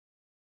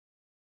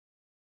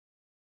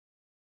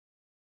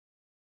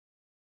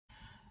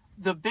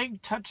The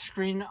big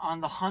touchscreen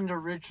on the Honda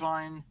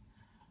Ridgeline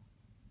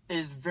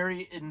is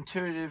very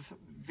intuitive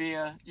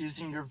via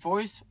using your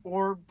voice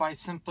or by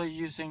simply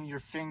using your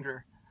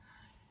finger.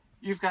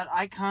 You've got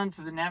icons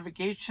of the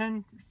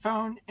navigation,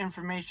 phone,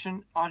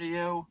 information,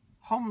 audio,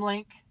 home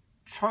link,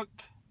 truck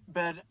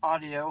bed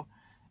audio,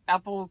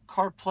 Apple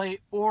CarPlay,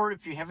 or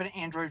if you have an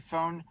Android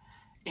phone,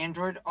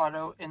 Android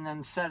Auto, and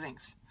then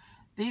settings.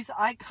 These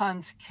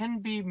icons can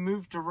be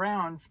moved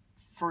around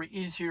for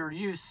easier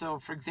use. So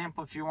for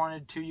example, if you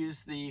wanted to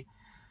use the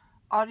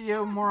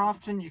audio more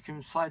often, you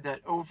can slide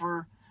that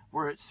over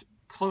where it's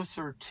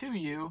closer to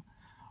you,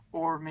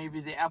 or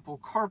maybe the Apple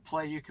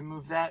CarPlay, you can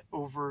move that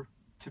over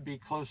to be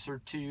closer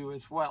to you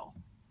as well.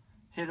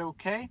 Hit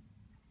OK.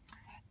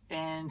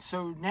 And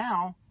so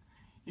now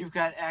you've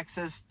got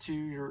access to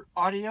your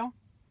audio.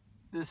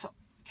 This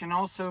can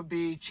also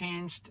be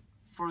changed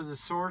for the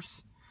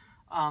source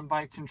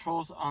by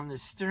controls on the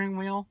steering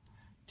wheel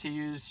to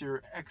use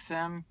your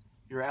XM,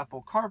 your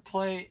Apple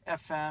CarPlay,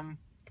 FM.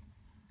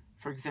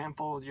 For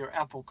example, your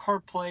Apple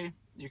CarPlay,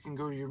 you can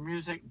go to your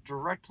music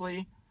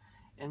directly,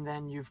 and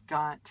then you've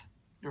got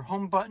your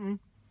home button,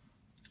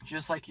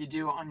 just like you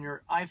do on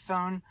your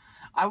iPhone.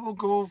 I will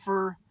go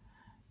over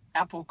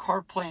Apple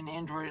CarPlay and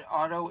Android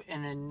Auto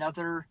in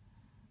another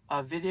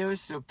video,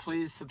 so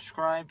please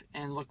subscribe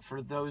and look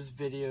for those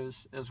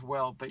videos as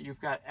well. But you've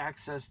got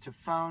access to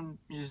phone,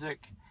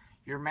 music,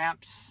 your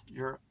maps,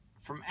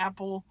 from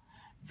Apple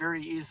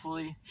very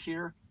easily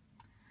here.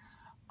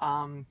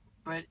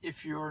 But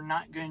if you're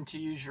not going to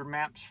use your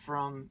maps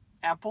from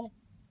Apple,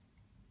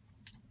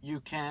 you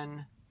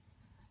can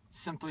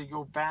simply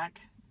go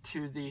back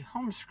to the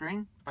home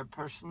screen by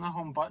pressing the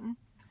home button,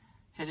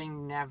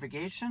 hitting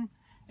navigation,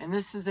 and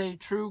this is a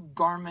true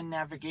Garmin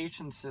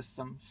navigation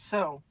system.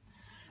 So,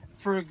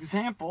 for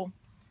example,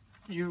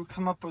 you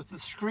come up with the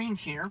screen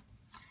here,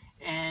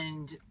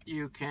 and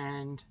you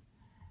can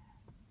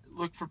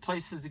look for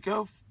places to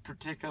go,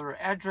 particular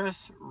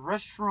address,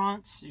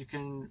 restaurants. You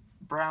can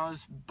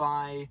browse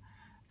by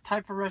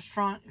type of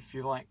restaurant, if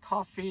you like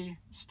coffee,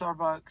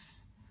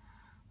 Starbucks,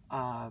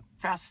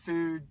 fast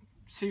food,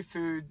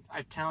 seafood,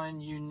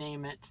 Italian, you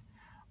name it.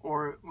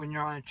 Or when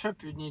you're on a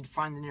trip, you need to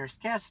find the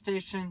nearest gas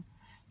station.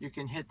 You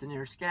can hit the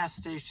nearest gas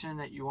station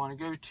that you want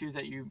to go to,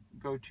 that you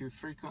go to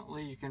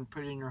frequently. You can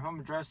put in your home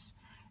address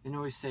and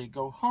always say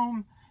go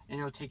home, and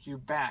it'll take you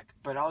back.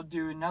 But I'll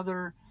do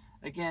another,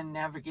 again,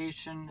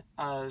 navigation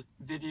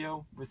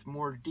video with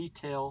more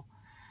detail.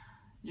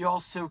 You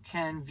also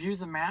can view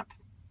the map,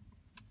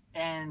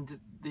 and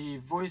the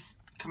voice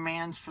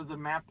commands for the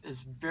map is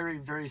very,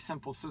 very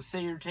simple. So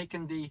say you're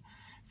taking the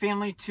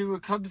family to a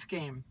Cubs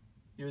game,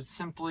 you would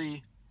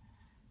simply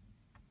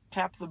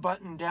tap the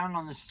button down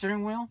on the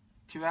steering wheel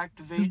to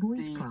activate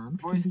the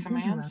voice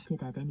commands.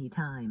 Interrupted at any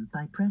time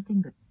by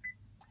pressing the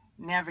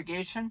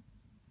navigation.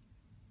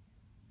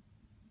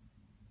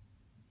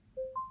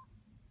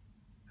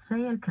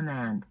 Say a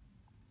command.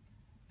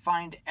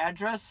 Find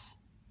address.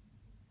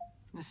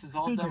 This is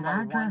all Speak done an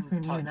by address one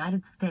in the touch.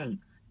 United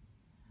States.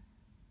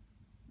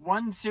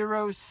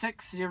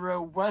 1060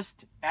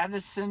 West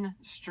Addison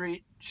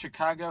Street,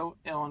 Chicago,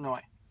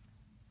 Illinois.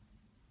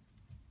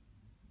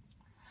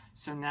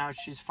 So now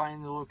she's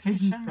finding the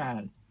location. Did you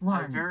say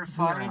I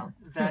verify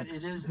that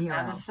it is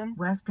Addison.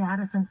 West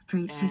Addison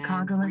Street,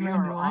 Chicago, we Illinois?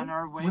 are on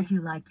our way. Would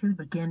you like to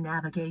begin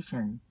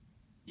navigation?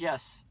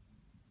 Yes.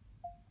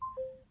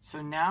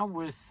 So now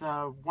with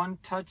one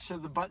touch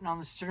of the button on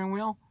the steering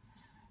wheel,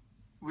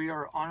 we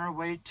are on our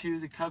way to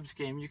the Cubs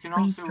game. You can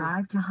Please also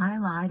drive to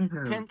highlighted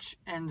group. Pinch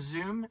and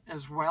zoom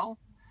as well.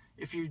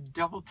 If you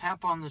double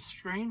tap on the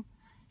screen,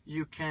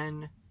 you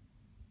can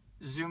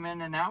zoom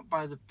in and out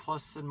by the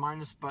plus and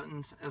minus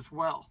buttons as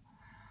well.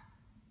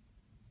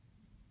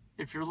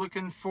 If you're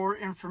looking for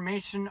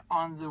information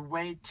on the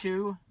way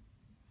to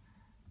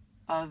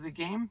the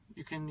game,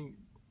 you can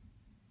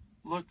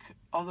look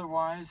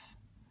otherwise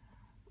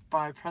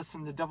by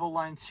pressing the double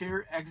lines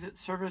here, exit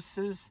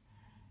services,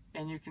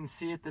 and you can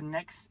see at the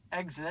next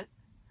exit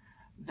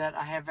that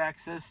I have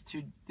access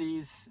to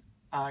these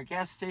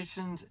gas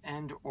stations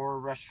and or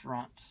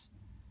restaurants.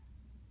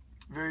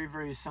 Very,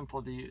 very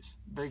simple to use.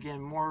 But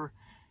again, more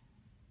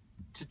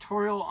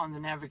tutorial on the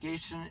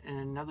navigation in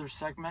another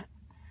segment.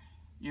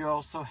 You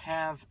also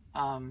have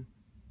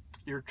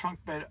your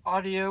trunk bed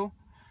audio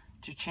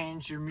to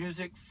change your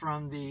music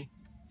from the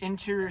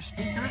interior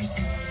speakers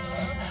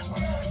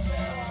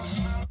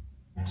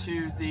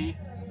to the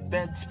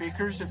bed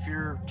speakers if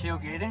you're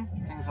tailgating,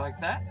 things like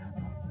that.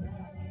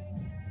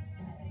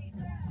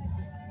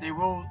 They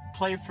will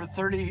play for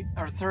 3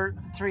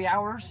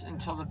 hours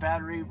until the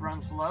battery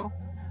runs low.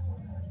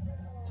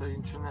 So you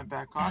can turn that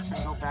back off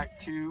and go back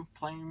to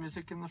playing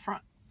music in the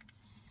front.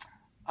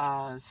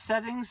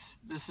 Settings,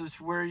 this is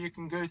where you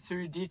can go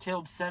through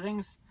detailed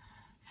settings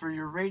for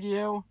your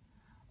radio,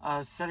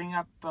 setting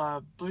up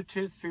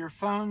Bluetooth for your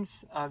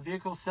phones,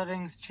 vehicle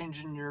settings,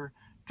 changing your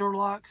door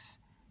locks,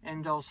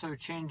 and also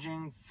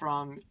changing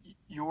from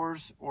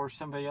yours or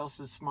somebody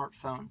else's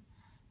smartphone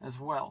as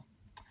well.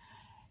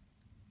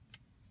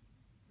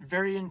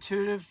 Very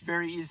intuitive,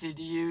 very easy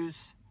to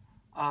use.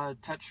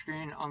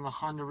 touchscreen on the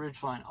Honda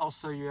Ridgeline.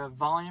 Also, you have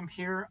volume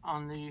here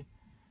on the,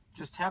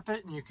 just tap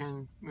it and you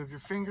can move your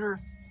finger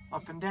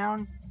up and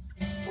down,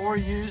 or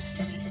use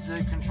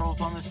the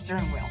controls on the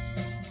steering wheel.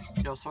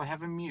 You also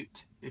have a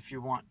mute if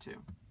you want to.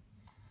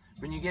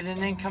 When you get an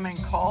incoming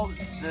call,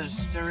 the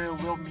stereo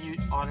will mute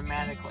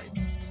automatically.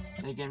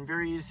 And again,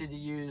 very easy to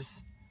use.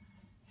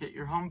 Hit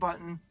your home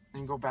button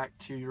and go back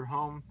to your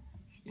home.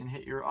 You can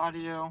hit your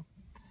audio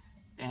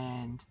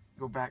and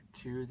go back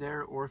to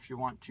there, or if you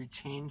want to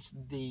change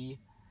the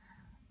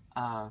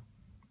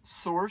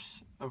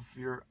source of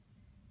your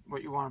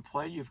what you want to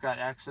play, you've got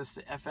access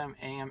to FM,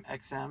 AM,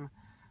 XM,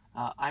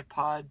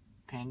 iPod,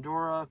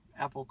 Pandora,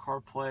 Apple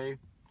CarPlay.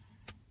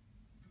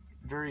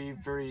 Very,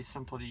 very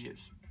simple to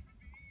use.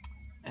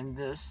 And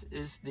this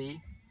is the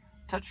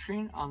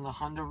touchscreen on the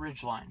Honda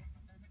Ridgeline.